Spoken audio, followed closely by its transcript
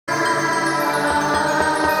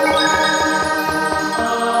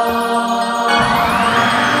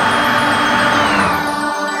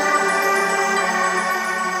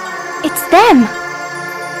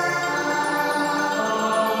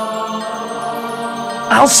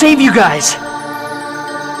I'll save you guys.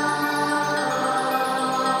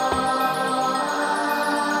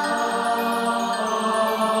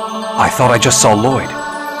 I thought I just saw Lloyd.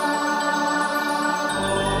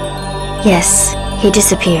 Yes, he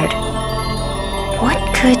disappeared. What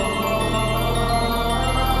could...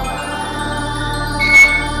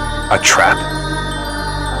 A trap?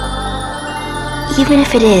 Even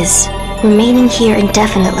if it is, remaining here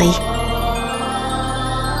indefinitely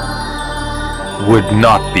would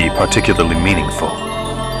not be particularly meaningful.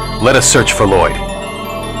 Let us search for Lloyd.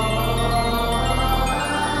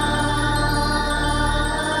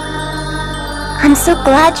 I'm so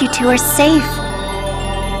glad you two are safe.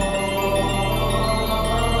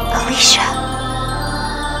 Alicia.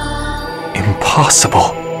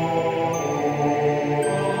 Impossible.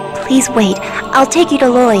 Please wait. I'll take you to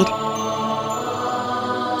Lloyd.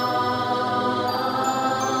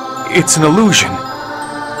 It's an illusion.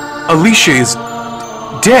 Alicia is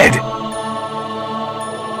dead.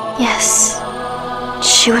 Yes.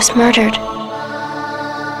 She was murdered.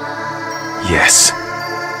 Yes.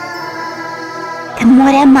 Then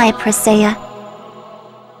what am I, Presea?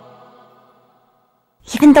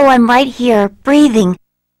 Even though I'm right here, breathing,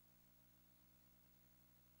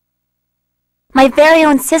 my very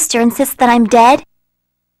own sister insists that I'm dead?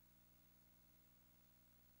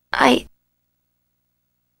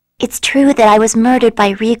 It's true that I was murdered by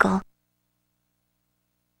Regal.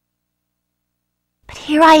 But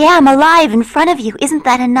here I am, alive in front of you. Isn't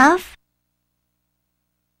that enough?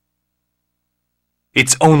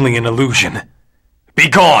 It's only an illusion. Be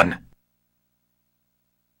gone!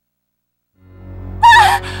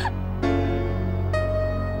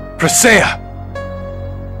 Presea!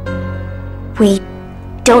 We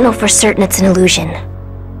don't know for certain it's an illusion.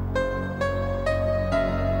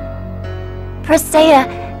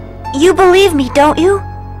 Presea, you believe me, don't you?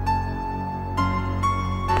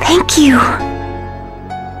 Thank you.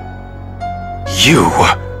 You!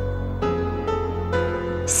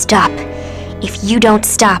 Stop. If you don't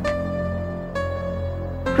stop.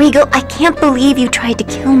 Regal, I can't believe you tried to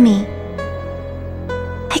kill me.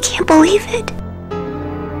 I can't believe it.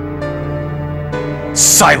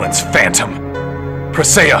 Silence, Phantom!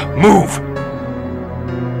 Presea, move!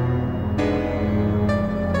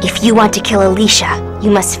 If you want to kill Alicia, you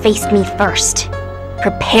must face me first.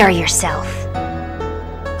 Prepare yourself.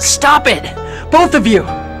 Stop it! Both of you!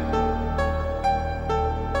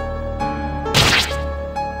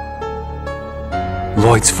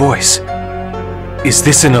 Lloyd's voice. Is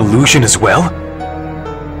this an illusion as well?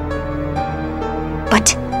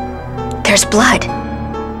 But there's blood.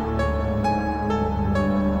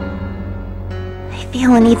 I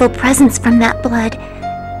feel an evil presence from that blood.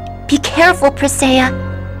 Be careful, Presea.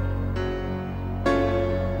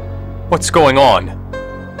 What's going on?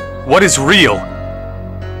 What is real?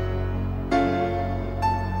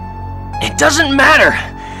 It doesn't matter!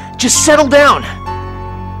 Just settle down!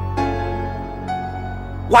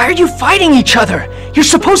 Why are you fighting each other? You're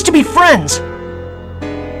supposed to be friends!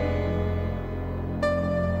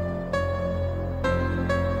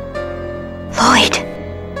 Lloyd.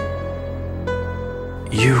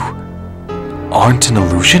 You aren't an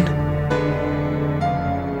illusion?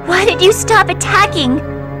 Why did you stop attacking?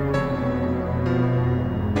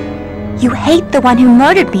 You hate the one who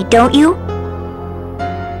murdered me, don't you?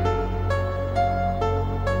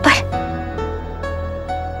 But...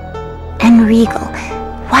 And Regal,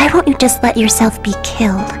 why won't you just let yourself be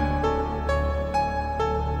killed?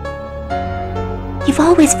 You've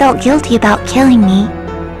always felt guilty about killing me.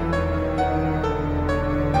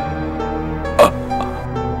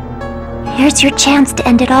 Here's your chance to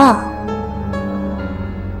end it all.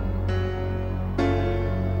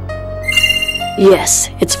 Yes,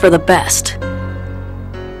 it's for the best.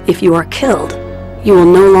 If you are killed, you will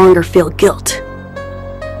no longer feel guilt.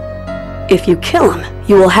 If you kill him,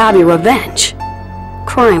 you will have your revenge.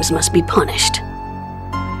 Crimes must be punished.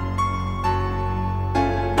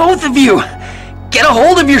 Both of you! Get a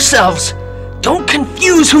hold of yourselves! Don't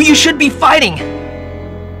confuse who you should be fighting!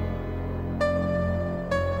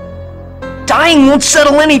 Dying won't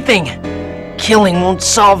settle anything. Killing won't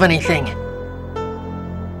solve anything.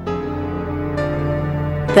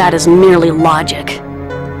 That is merely logic.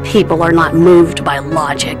 People are not moved by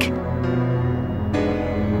logic.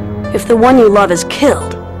 If the one you love is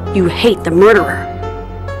killed, you hate the murderer.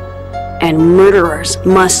 And murderers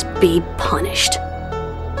must be punished.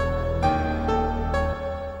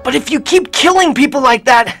 But if you keep killing people like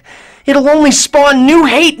that, it'll only spawn new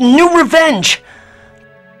hate and new revenge.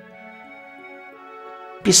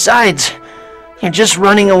 Besides, you're just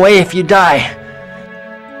running away if you die.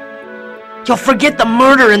 You'll forget the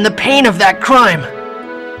murder and the pain of that crime.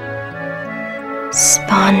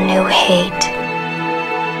 Spawn new hate.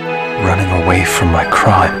 Running away from my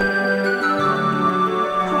crime.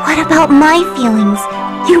 What about my feelings?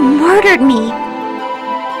 You murdered me!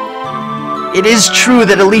 It is true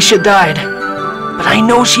that Alicia died, but I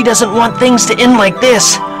know she doesn't want things to end like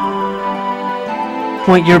this.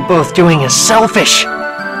 What you're both doing is selfish.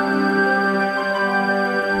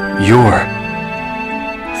 You're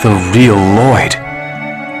the real Lloyd.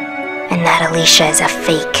 And that Alicia is a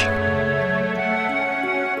fake.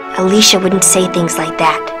 Alicia wouldn't say things like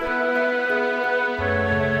that.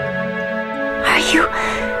 Are you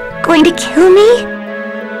going to kill me?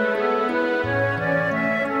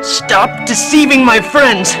 Stop deceiving my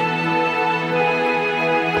friends!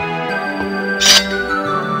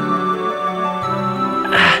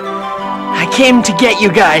 I came to get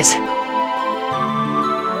you guys.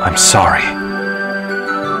 I'm sorry.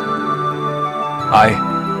 I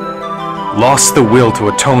lost the will to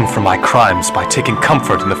atone for my crimes by taking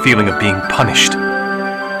comfort in the feeling of being punished.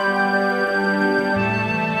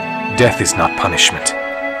 Death is not punishment.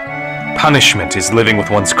 Punishment is living with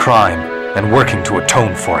one's crime and working to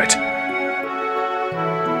atone for it.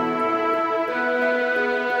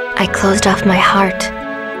 I closed off my heart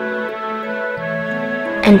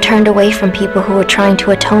and turned away from people who were trying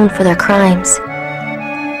to atone for their crimes.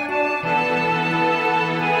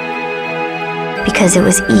 Because it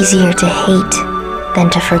was easier to hate than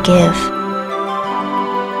to forgive.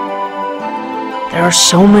 There are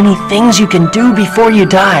so many things you can do before you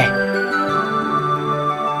die.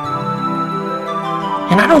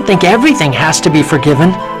 And I don't think everything has to be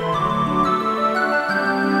forgiven.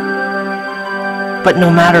 But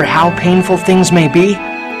no matter how painful things may be,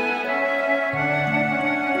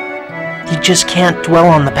 you just can't dwell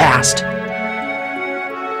on the past.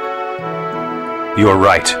 You're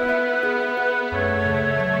right.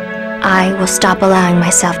 I will stop allowing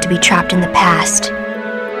myself to be trapped in the past.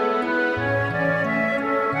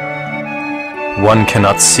 One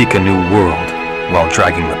cannot seek a new world while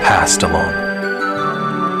dragging the past along.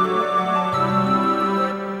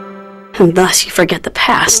 And thus you forget the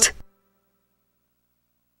past.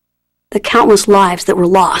 The countless lives that were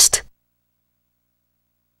lost.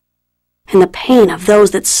 And the pain of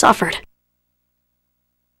those that suffered.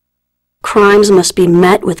 Crimes must be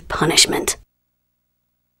met with punishment.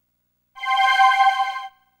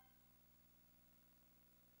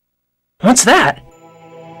 What's that?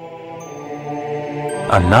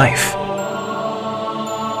 A knife.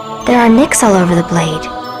 There are nicks all over the blade.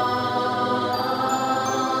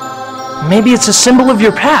 Maybe it's a symbol of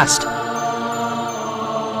your past.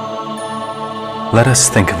 Let us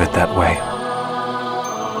think of it that way.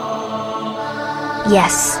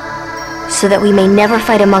 Yes, so that we may never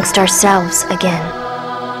fight amongst ourselves again.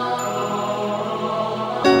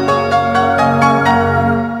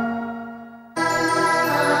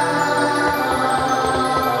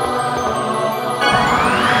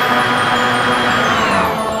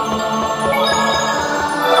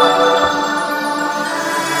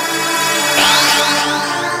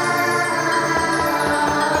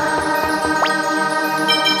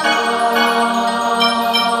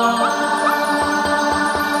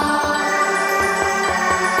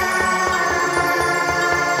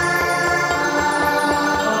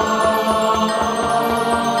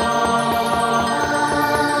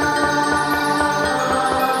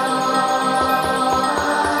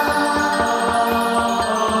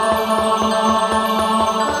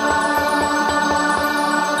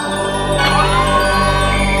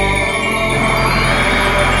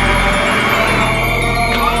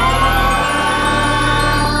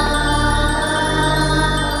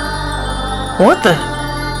 What the?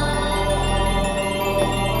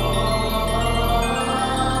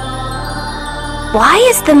 Why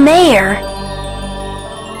is the mayor?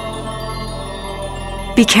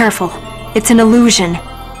 Be careful. It's an illusion.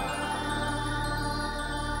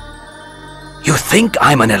 You think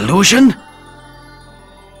I'm an illusion?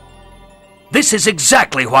 This is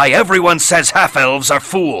exactly why everyone says half-elves are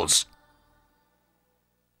fools.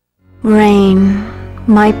 Rain,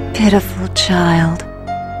 my pitiful child.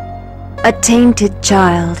 A tainted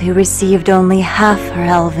child who received only half her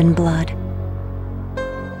elven blood.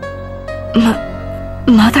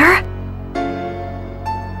 Mother?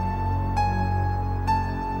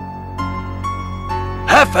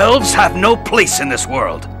 Half-elves have no place in this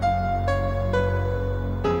world.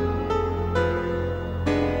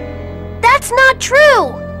 That's not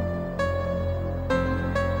true!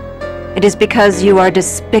 It is because you are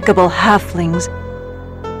despicable halflings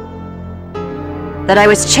that I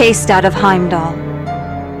was chased out of Heimdall.